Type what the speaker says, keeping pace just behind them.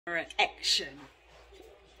Action.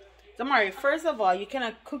 So Mari, first of all, you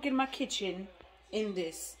cannot cook in my kitchen in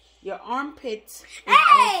this. Your armpit is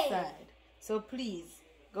outside. So please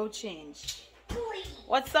go change.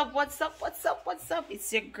 What's up?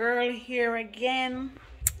 It's your girl here again.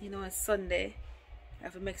 You know, it's Sunday. I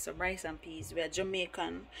have to make some rice and peas. We are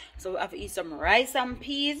Jamaican, so we have to eat some rice and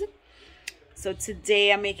peas. So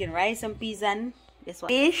today I'm making rice and peas and this one,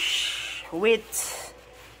 fish with,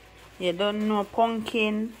 you don't know,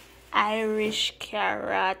 pumpkin, Irish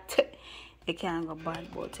carrot. You can't go bad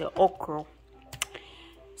about it. Okra,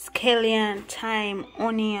 scallion, thyme,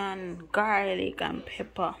 onion, garlic and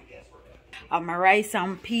pepper. And my rice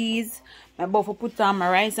and peas. My buff put on my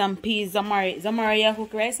rice and peas. Zamari, you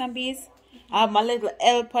cook rice and peas? I have my little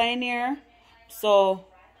helper in here. So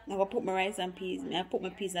I'm gonna put my rice and peas. I put my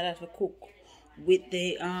peas in that to cook with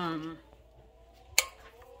the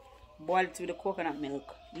boil it with the coconut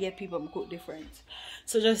milk. Yeah, people cook different.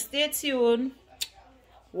 So just stay tuned.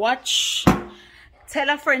 Watch. Tell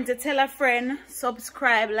a friend to tell a friend.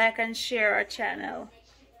 Subscribe, like and share our channel.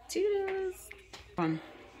 Cheers.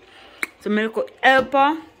 So milk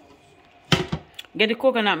helper. Get the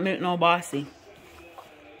coconut milk now, bossy.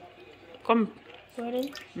 Come.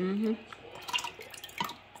 Ready?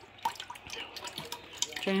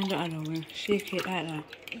 Turn the other way. Shake it like that.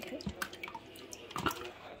 Okay.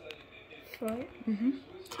 Right.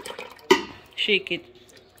 Shake it.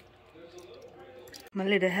 My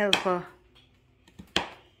little helper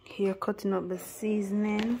here cutting up the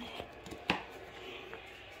seasoning.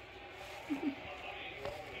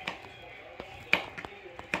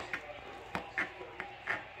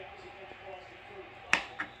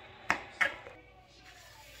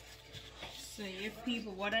 So yeah,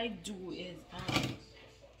 people, what I do is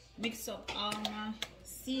mix up all my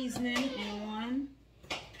seasoning in one.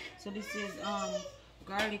 So this is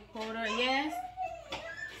garlic powder, yes,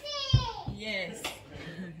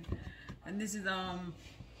 and this is our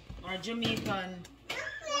Jamaican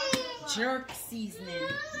jerk seasoning.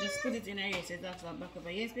 Just put it in here. So that's our back of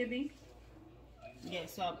a yes, baby.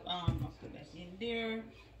 Yes, so I'll put that in there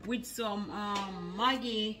with some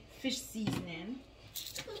Maggi fish seasoning.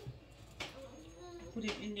 Put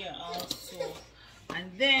it in there also,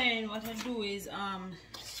 and then what I do is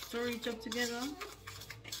stir it up together.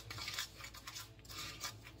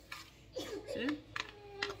 See?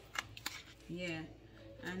 Yeah,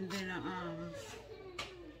 and then I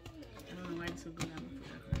don't know why it's so good.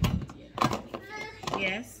 Yeah.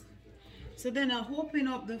 Yes. So then I open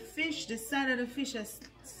up the fish, the side of the fish. I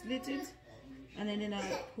slit it, and then I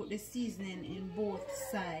put the seasoning in both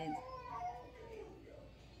sides.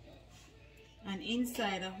 And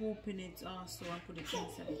inside, I open it also. I put it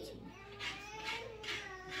inside too.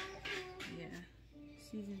 Yeah,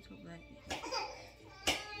 season it up like this.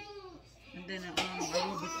 And then I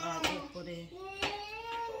rub it all over the.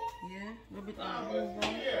 Yeah, rub it all over.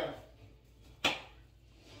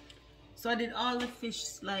 So I did all the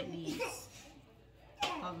fish like these,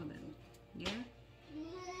 all of them. Yeah.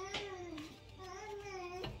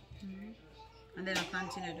 And then I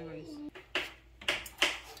continue the rest.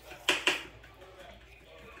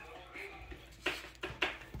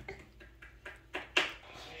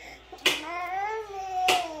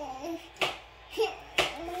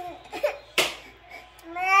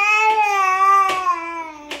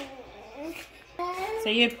 So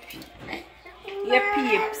your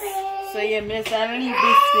peeps. So you must leave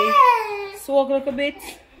this soak a little bit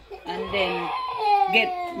and then get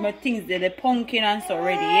my things there, the pumpkin and so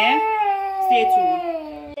ready, yeah? Stay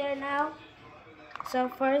tuned. There now. So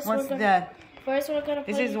first what's that? First we're gonna put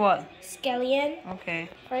This is what? scallion. Okay.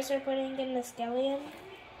 First we're putting in the scallion.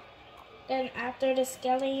 Then after the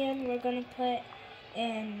scallion we're gonna put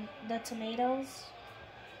in the tomatoes.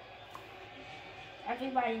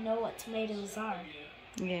 Everybody know what tomatoes are.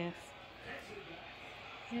 Yes.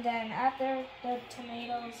 And then after the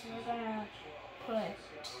tomatoes, we're gonna put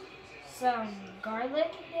some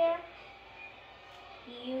garlic in there.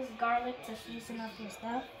 You use garlic to season up your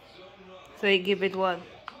stuff. So you give it what?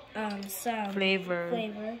 Some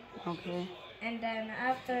flavor. Okay. And then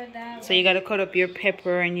after that. So you gotta cut up your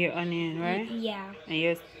pepper and your onion, right? Yeah. And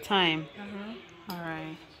your thyme. Uh-huh.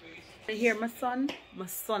 Alright. Here my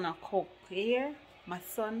son a cook. You hear? My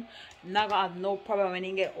son not gonna have no problem when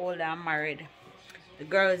he get older and married. The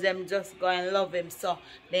girls them just go and love him so,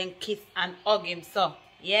 then kiss and hug him so.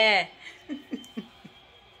 Yeah.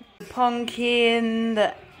 Pumpkin,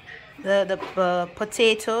 the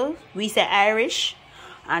potato, we say Irish,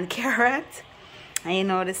 and carrot, and you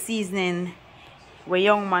know the seasoning where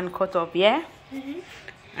young man cut up, yeah.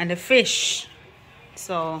 And the fish.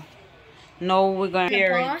 So now we're gonna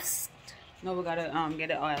prepare it. Now we gotta get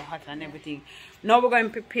the oil hot and everything. Now we're going to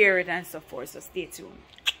prepare it and so forth. So stay tuned.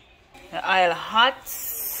 The oil hot.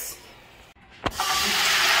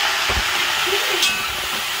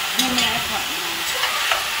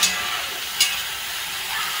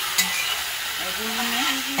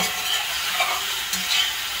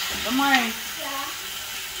 Come on.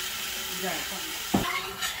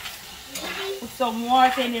 Put some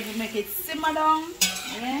water in it to make it simmer down.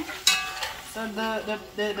 Yeah. So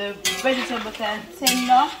the vegetable can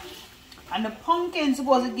tender. And the pumpkin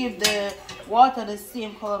supposed to give the water the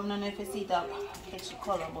same color. I don't know if you see that catchy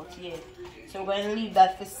color, but yeah. So we're going to leave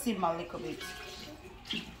that for simmer a little bit.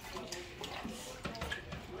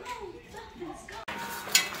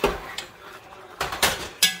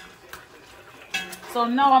 So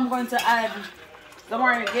now I'm going to add, don't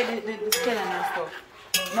worry, get the scallion and stuff.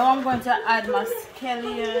 Now I'm going to add my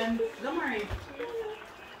scallion. Don't worry.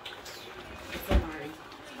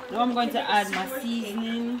 Now I'm going to add my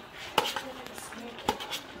seasoning.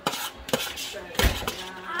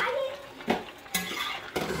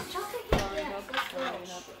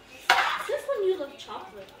 This one you love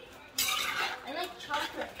chocolate. I like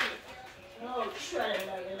chocolate cake. Oh,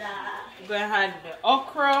 We're going to add the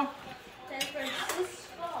okra. San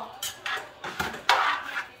Francisco.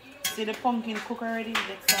 See the pumpkin cook already?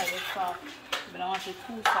 That's side is soft. But I don't want it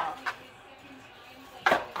too soft.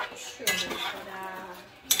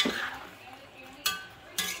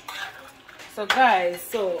 So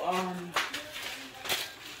guys,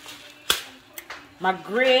 my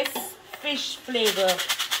Grace fish flavor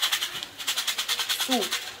soup.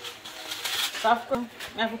 So of course,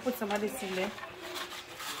 I have to put some of this in there.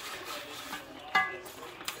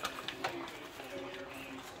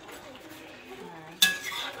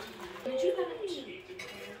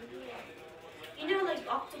 You know, like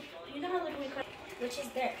octopus. You know how like we cut, which is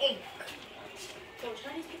their ink. So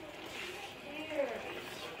Chinese people. Here,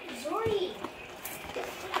 Zori.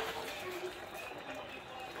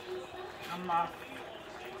 I'm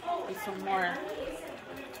put some more.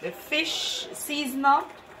 The fish season up.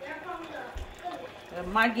 The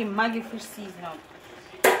Maggi fish season up.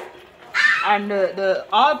 And the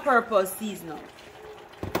all-purpose season up.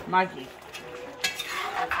 Maggi.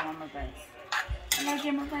 That's one of my best. I'm gonna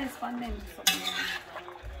get my best for them.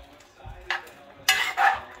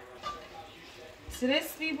 See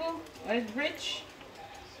this, people? It's rich.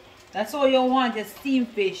 That's all you want, just steamed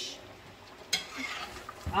fish.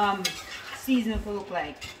 Season to look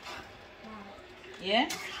like. Yeah?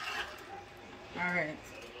 Alright.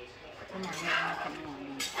 Come on,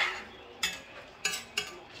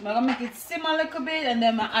 I'm gonna make it simmer a little bit and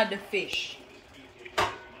then I'm gonna add the fish.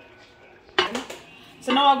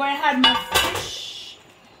 So now I'm going to add my fish.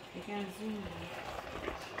 You can zoom.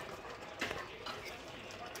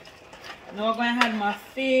 Now I'm going to add my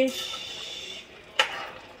fish.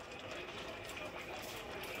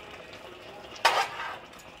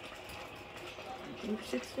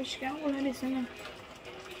 Six fish can hold this in there.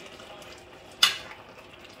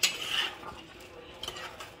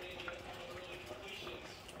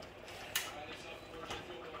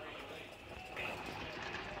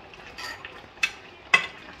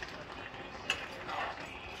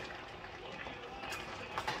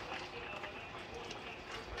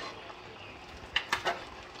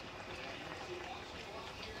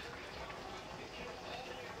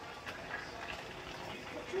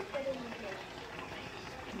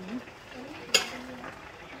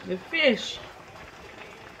 The fish.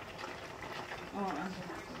 Oh,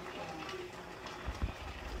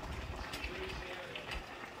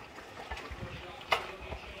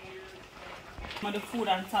 the food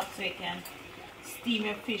on top so you can steam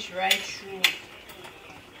your fish right through.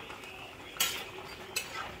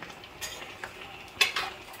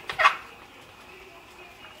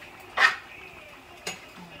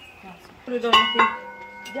 Put it on the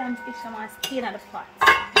damn fish and skin at the pot.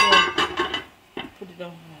 Yeah. Put it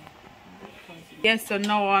down. Yes, so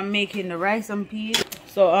now I'm making the rice and peas.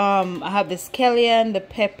 So I have the scallion, the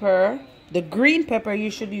pepper, the green pepper. You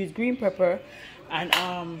should use green pepper, and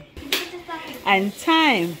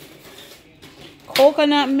thyme,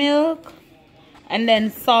 coconut milk, and then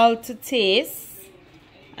salt to taste.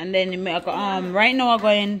 And then you make right now we're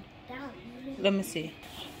going. Let me see.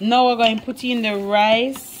 Now we're going to put in the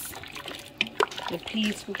rice, the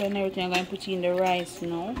peas, cook and everything. I'm going to put in the rice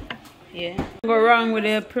now. Yeah. Go wrong with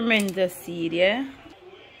the pimento seed, yeah?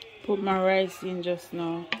 Put my rice in just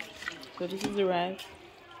now. So this is the rice.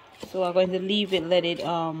 So I'm going to leave it, let it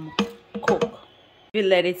cook. We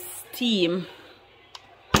let it steam.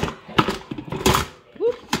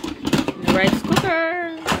 Woo. The rice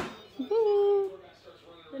cooker. Woo.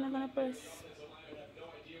 Then I'm gonna press.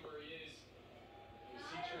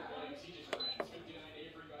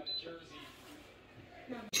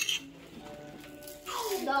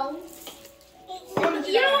 don't.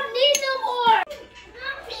 You don't need no more.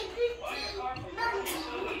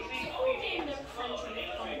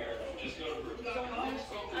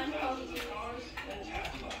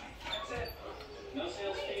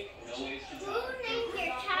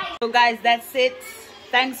 So guys, that's it.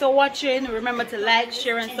 Thanks for watching. Remember to like,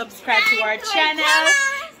 share and subscribe to our channel.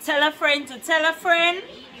 Tell a friend to tell a friend.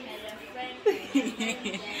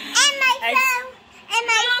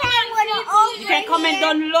 You can comment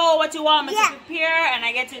down below what you want me to prepare and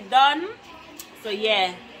I get it done. So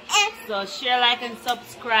yeah. So share, like and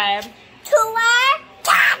subscribe. To what?